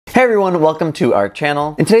Hey everyone, welcome to our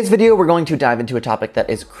channel. In today's video, we're going to dive into a topic that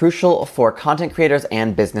is crucial for content creators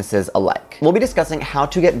and businesses alike. We'll be discussing how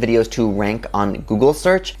to get videos to rank on Google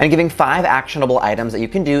search and giving 5 actionable items that you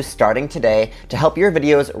can do starting today to help your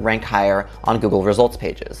videos rank higher on Google results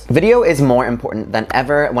pages. Video is more important than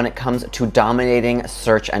ever when it comes to dominating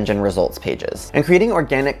search engine results pages. And creating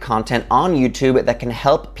organic content on YouTube that can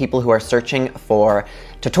help people who are searching for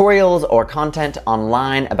tutorials or content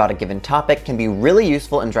online about a given topic can be really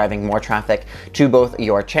useful in driving more traffic to both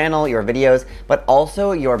your channel, your videos, but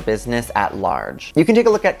also your business at large. You can take a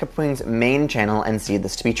look at Kapwing's main channel and see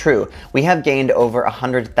this to be true. We have gained over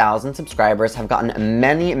 100,000 subscribers, have gotten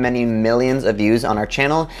many millions of views on our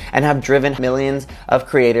channel, and have driven millions of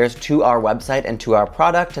creators to our website and to our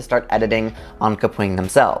product to start editing on Kapwing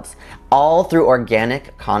themselves. All through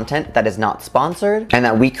organic content that is not sponsored and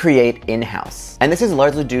that we create in-house. And this is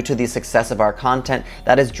largely due to the success of our content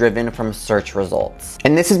that is driven from search results.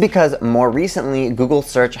 And this is because more recently, Google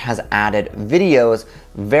search has added videos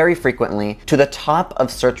very frequently to the top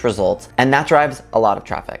of search results, and that drives a lot of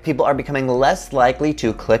traffic. People are becoming less likely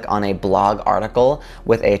to click on a blog article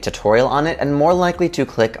with a tutorial on it and more likely to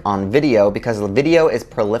click on video because the video is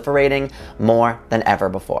proliferating more than ever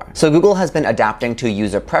before. So Google has been adapting to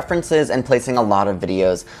user preferences and placing a lot of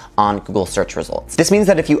videos on Google search results. This means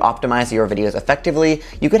that if you optimize your videos effectively,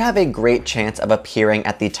 you could have a great chance of appearing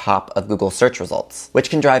at the top of Google search results, which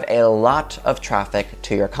can drive a lot of traffic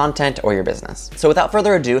to your content or your business. So without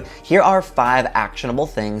further ado, here are 5 actionable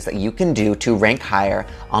things that you can do to rank higher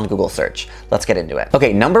on Google search. Let's get into it.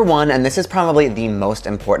 Okay, number 1, and this is probably the most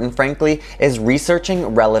important, frankly, is researching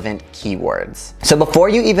relevant keywords. So before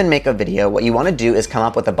you even make a video, what you want to do is come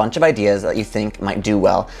up with a bunch of ideas that you think might do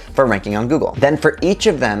well for ranking on Google. Then for each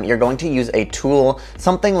of them, you're going to use a tool,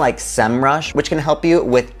 something like SEMrush, which can help you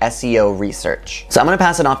with SEO research. So I'm going to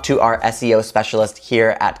pass it off to our SEO specialist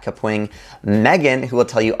here at Kapwing, Megan, who will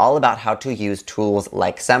tell you all about how to use tools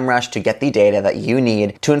like SEMrush to get the data that you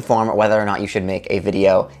need to inform whether or not you should make a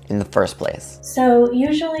video in the first place. So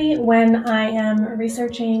usually when I am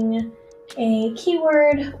researching a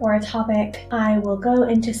keyword or a topic, I will go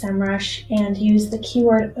into SEMrush and use the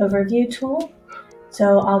keyword overview tool.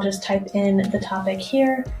 So I'll just type in the topic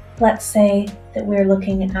here. Let's say that we're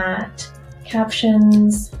looking at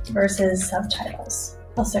captions versus subtitles.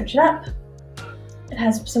 I'll search it up. It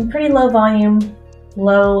has some pretty low volume,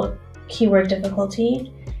 low keyword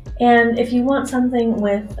difficulty. And if you want something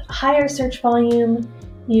with higher search volume,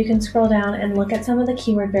 you can scroll down and look at some of the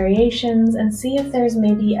keyword variations and see if there's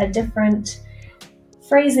maybe a different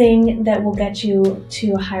phrasing that will get you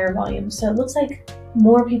to a higher volume. So it looks like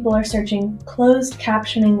more people are searching closed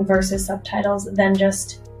captioning versus subtitles than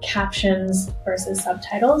just captions versus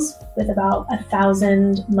subtitles, with about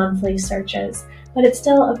 1,000 monthly searches, but it's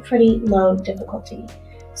still a pretty low difficulty.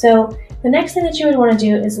 So the next thing that you would want to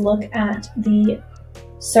do is look at the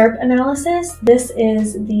SERP analysis. This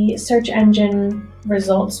is the search engine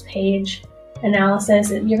results page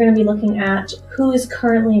analysis. You're going to be looking at who is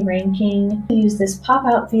currently ranking. Use this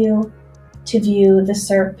pop-out view to view the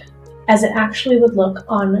SERP as it actually would look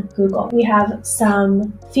on Google. We have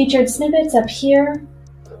some featured snippets up here.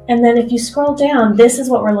 And then if you scroll down, this is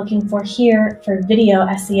what we're looking for here for video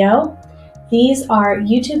SEO. These are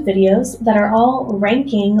YouTube videos that are all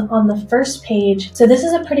ranking on the first page. So this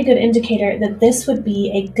is a pretty good indicator that this would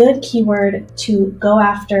be a good keyword to go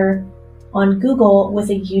after on Google with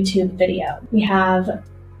a YouTube video. We have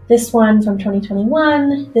this one from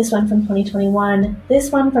 2021, this one from 2021,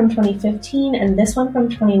 this one from 2015, and this one from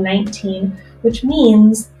 2019, which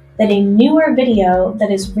means that a newer video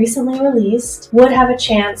that is recently released would have a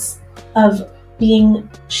chance of being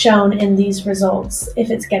shown in these results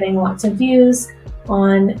if it's getting lots of views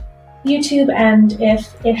on YouTube and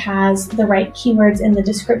if it has the right keywords in the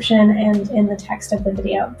description and in the text of the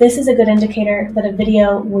video. This is a good indicator that a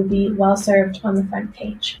video would be well served on the front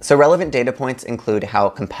page. So relevant data points include how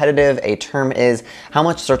competitive a term is, how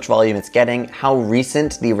much search volume it's getting, how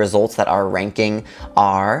recent the results that are ranking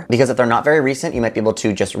are, because if they're not very recent, you might be able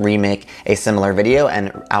to just remake a similar video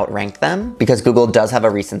and outrank them, because Google does have a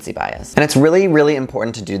recency bias. And it's really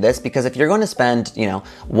important to do this because if you're going to spend,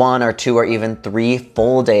 1 or 2 or even 3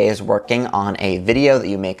 full days working on a video that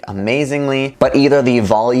you make amazingly, but either the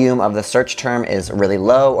volume of the search term is really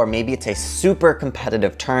low or maybe it's a super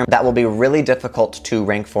competitive term that will be really difficult to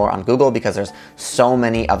rank for on Google because there's so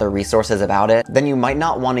many other resources about it, then you might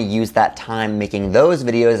not want to use that time making those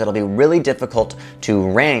videos that'll be really difficult to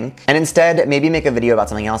rank, and instead maybe make a video about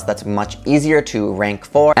something else that's much easier to rank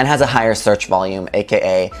for and has a higher search volume,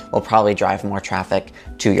 aka will probably drive more traffic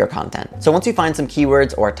to your content. So once you find some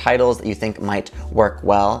keywords or titles that you think might work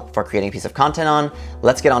well for for creating a piece of content on,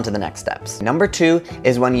 let's get on to the next steps. Number 2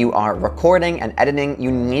 is when you are recording and editing,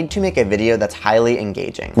 you need to make a video that's highly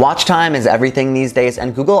engaging. Watch time is everything these days,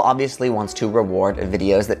 and Google obviously wants to reward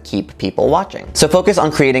videos that keep people watching. So focus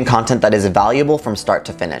on creating content that is valuable from start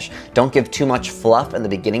to finish. Don't give too much fluff in the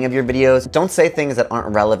beginning of your videos. Don't say things that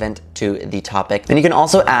aren't relevant to the topic. And you can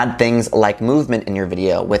also add things like movement in your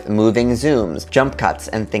video with moving zooms, jump cuts,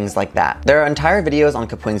 and things like that. There are entire videos on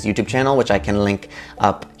Kapwing's YouTube channel, which I can link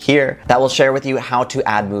up here, that will share with you how to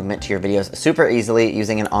add movement to your videos super easily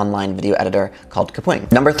using an online video editor called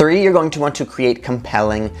Kapwing. Number 3, you're going to want to create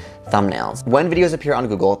compelling thumbnails. When videos appear on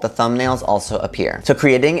Google, the thumbnails also appear. So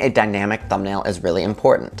creating a dynamic thumbnail is really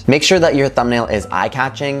important. Make sure that your thumbnail is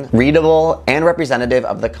eye-catching, readable, and representative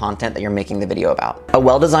of the content that you're making the video about. A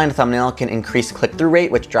well-designed thumbnail can increase click-through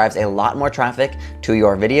rate, which drives a lot more traffic to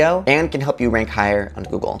your video and can help you rank higher on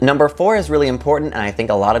Google. Number 4 is really important, and I think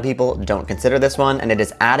a lot of people don't consider this one, and it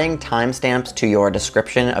is adding timestamps to your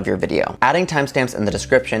description of your video. Adding timestamps in the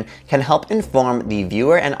description can help inform the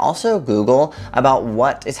viewer and also Google about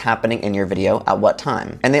what is happening in your video at what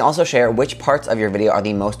time. And they also share which parts of your video are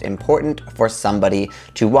the most important for somebody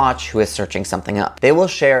to watch who is searching something up. They will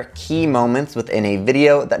share key moments within a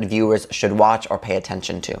video that viewers should watch or pay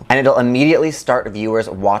attention to. And it'll immediately start viewers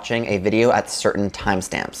watching a video at certain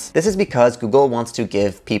timestamps. This is because Google wants to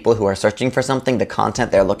give people who are searching for something the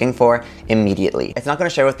content they're looking for immediately. It's not going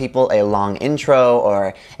to share with people a long intro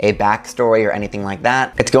or a backstory or anything like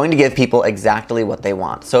that. It's going to give people exactly what they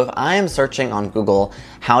want. So if I am searching on Google,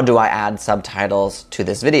 how do I add subtitles to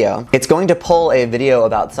this video? It's going to pull a video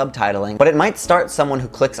about subtitling, but it might start someone who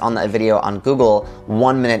clicks on that video on Google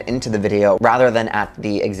 1 minute into the video rather than at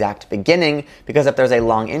the exact beginning, because if there's a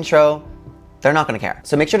long intro, they're not gonna care.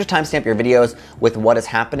 So make sure to timestamp your videos with what is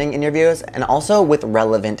happening in your videos and also with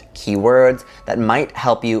relevant keywords that might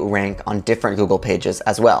help you rank on different Google pages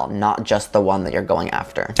as well, not just the one that you're going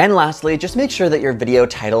after. And lastly, just make sure that your video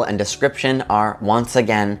title and description are once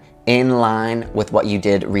again in line with what you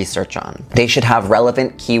did research on. They should have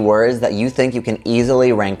relevant keywords that you think you can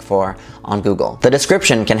easily rank for on Google. The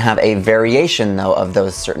description can have a variation though of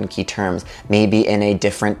those certain key terms, maybe in a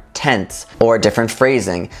different tense or different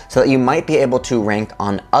phrasing, so that you might be able to rank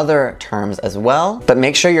on other terms as well, but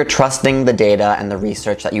make sure you're trusting the data and the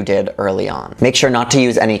research that you did early on. Make sure not to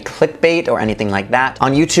use any clickbait or anything like that.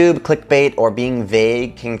 On YouTube, clickbait or being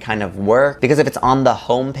vague can kind of work, because if it's on the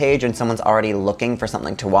home page and someone's already looking for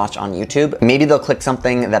something to watch on YouTube, maybe they'll click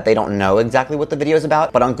something that they don't know exactly what the video is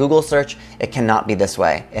about, but on Google search, it cannot be this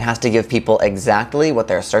way. It has to give people exactly what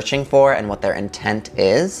they're searching for and what their intent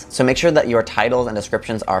is. So make sure that your titles and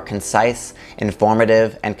descriptions are concise,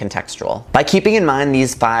 informative, and contextual. By keeping in mind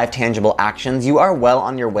these 5 tangible actions, you are well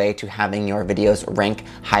on your way to having your videos rank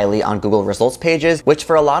highly on Google results pages, which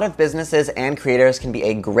for a lot of businesses and creators can be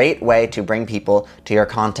a great way to bring people to your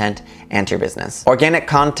content and to your business. Organic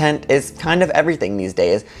content is kind of everything these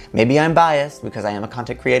days. Maybe I'm biased because I am a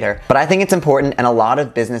content creator, but I think it's important, and a lot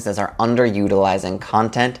of businesses are underutilizing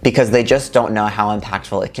content because they just don't know how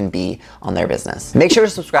impactful it can be on their business. Make sure to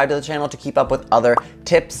subscribe to the channel to keep up with other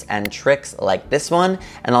tips and tricks like this one,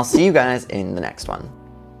 and I'll see you guys in the next one.